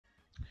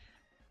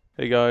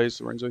Hey guys,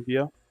 Lorenzo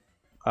here.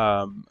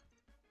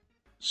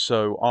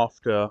 So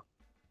after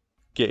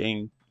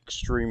getting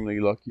extremely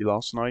lucky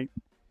last night,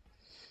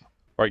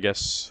 or I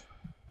guess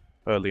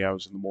early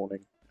hours in the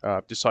morning,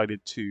 I've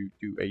decided to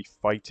do a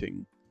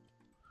fighting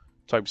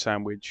type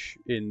sandwich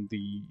in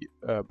the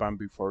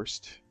bamboo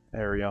forest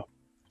area.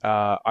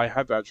 I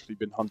have actually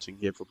been hunting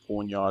here for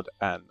Pawnyard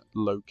and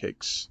low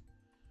kicks,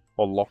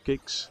 or lock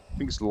kicks. I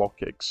think it's lock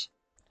kicks.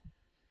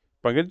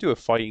 But I'm going to do a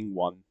fighting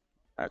one,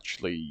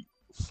 actually,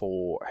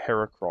 for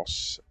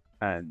Heracross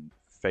and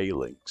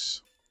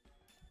Phalanx.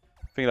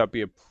 I think that'd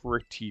be a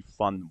pretty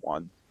fun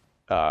one.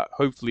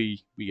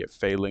 Hopefully we get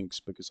Phalanx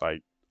because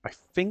I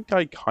think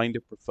I kind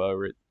of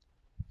prefer it.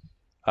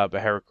 But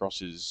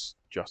Heracross is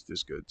just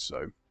as good,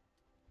 so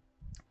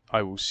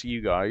I will see you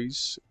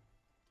guys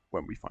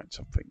when we find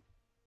something.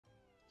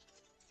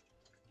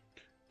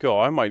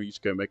 God, I might need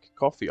to go make a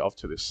coffee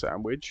after this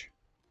sandwich.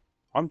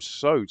 I'm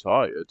so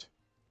tired.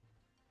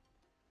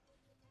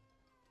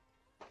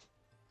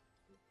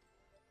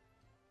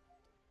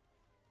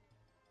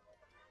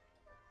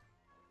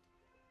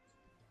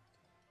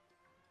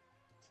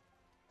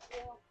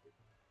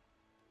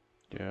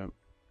 Yeah.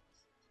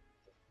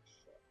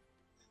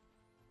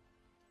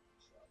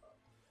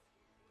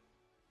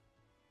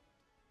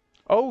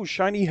 Oh,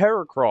 shiny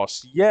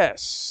Heracross.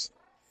 Yes.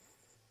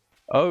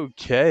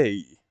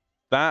 Okay.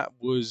 That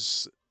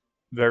was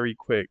very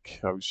quick.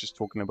 I was just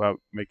talking about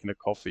making a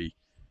coffee.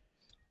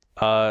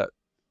 Uh,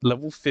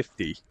 level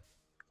 50.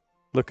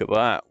 Look at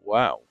that.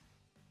 Wow.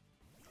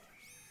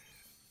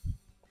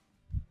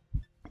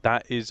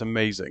 That is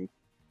amazing.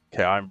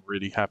 Okay, I'm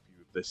really happy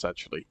with this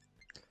actually.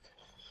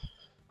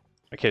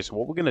 Okay, so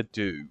what we're gonna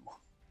do...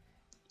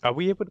 Are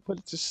we able to put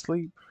it to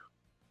sleep?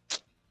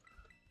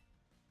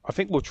 I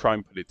think we'll try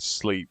and put it to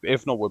sleep.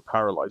 If not, we'll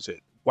paralyze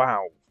it.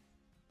 Wow.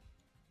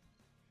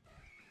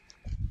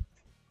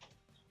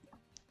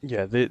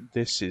 Yeah,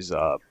 this is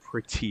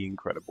pretty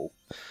incredible.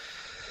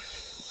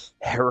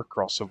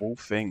 Heracross of all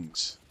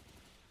things.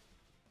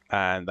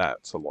 And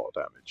that's a lot of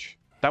damage.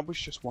 That was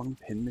just one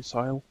pin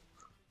missile.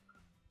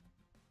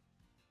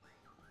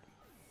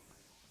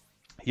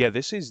 Yeah,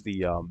 this is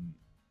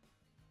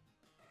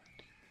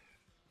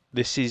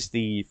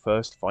the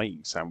first fighting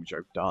sandwich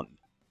I've done.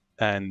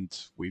 And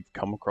we've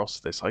come across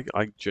this.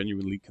 I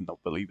genuinely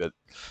cannot believe it.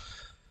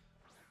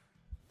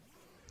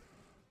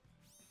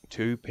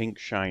 2 pink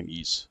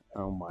shinies.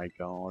 Oh my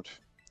god.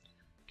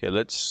 Okay,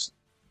 let's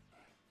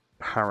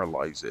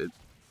paralyze it.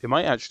 It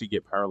might actually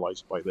get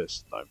paralyzed by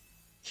this, though.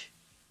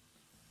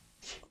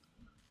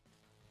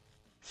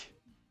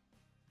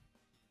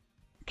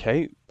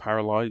 Okay,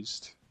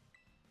 paralyzed.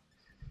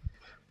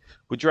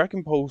 With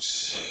Dragon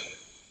Pulse...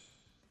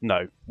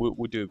 No,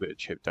 we'll do a bit of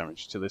chip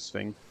damage to this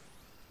thing.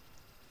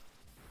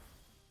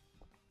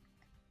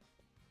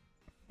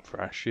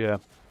 Thrash, yeah.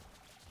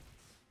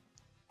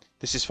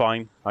 This is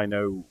fine. I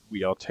know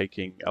we are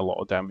taking a lot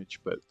of damage,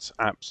 but it's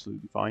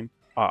absolutely fine.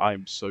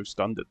 I'm so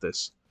stunned at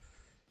this.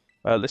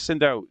 Let's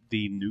send out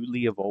the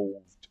newly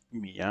evolved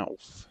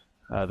Meowth.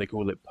 They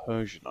call it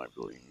Persian, I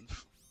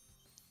believe.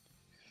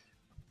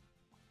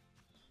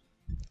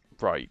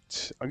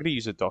 Right. I'm going to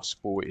use a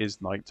Dust Ball. It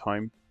is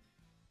nighttime.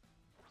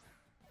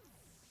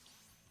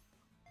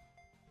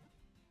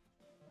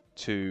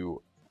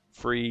 2,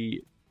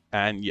 3,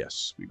 and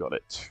yes, we got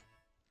it.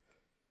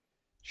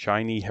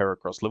 Shiny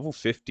Heracross, level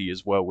 50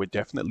 as well. We're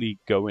definitely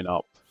going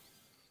up.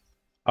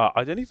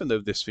 I don't even know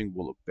if this thing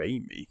will obey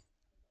me.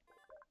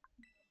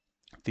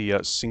 The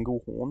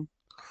single horn.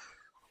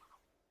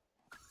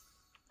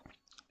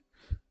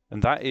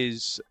 And that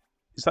is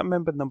that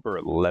member number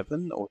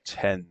 11 or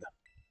 10?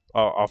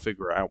 I'll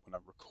figure it out when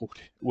I'm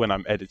recording, when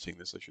I'm editing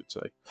this, I should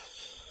say.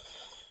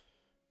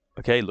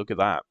 Okay, look at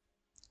that.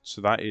 So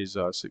that is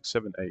 6,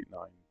 7, 8,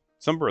 9.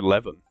 It's number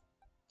 11.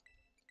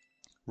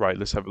 Right,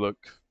 let's have a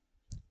look.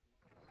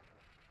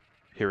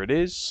 Here it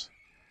is.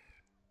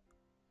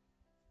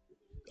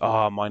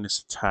 Minus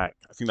attack.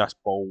 I think that's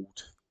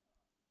bold.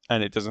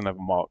 And it doesn't have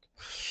a mark.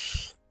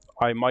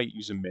 I might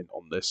use a mint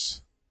on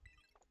this.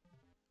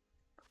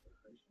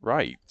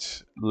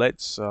 Right.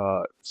 Let's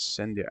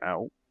send it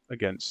out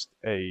against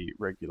a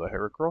regular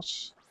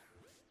Heracross.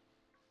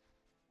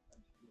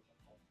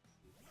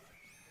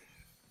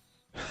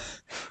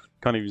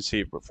 Can't even see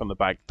it from the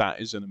back.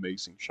 That is an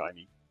amazing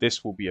shiny.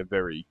 This will be a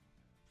very,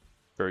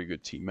 very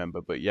good team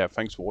member. But yeah,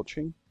 thanks for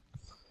watching.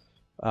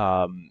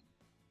 And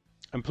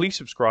please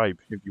subscribe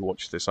if you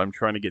watch this. I'm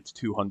trying to get to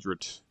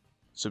 200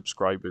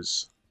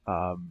 subscribers.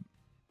 I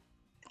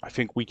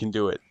think we can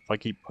do it. If I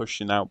keep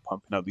pushing out,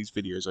 pumping out these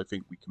videos, I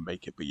think we can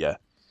make it. But yeah,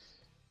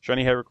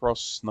 shiny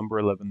Heracross, number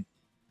 11.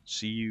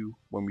 See you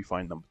when we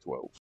find number 12.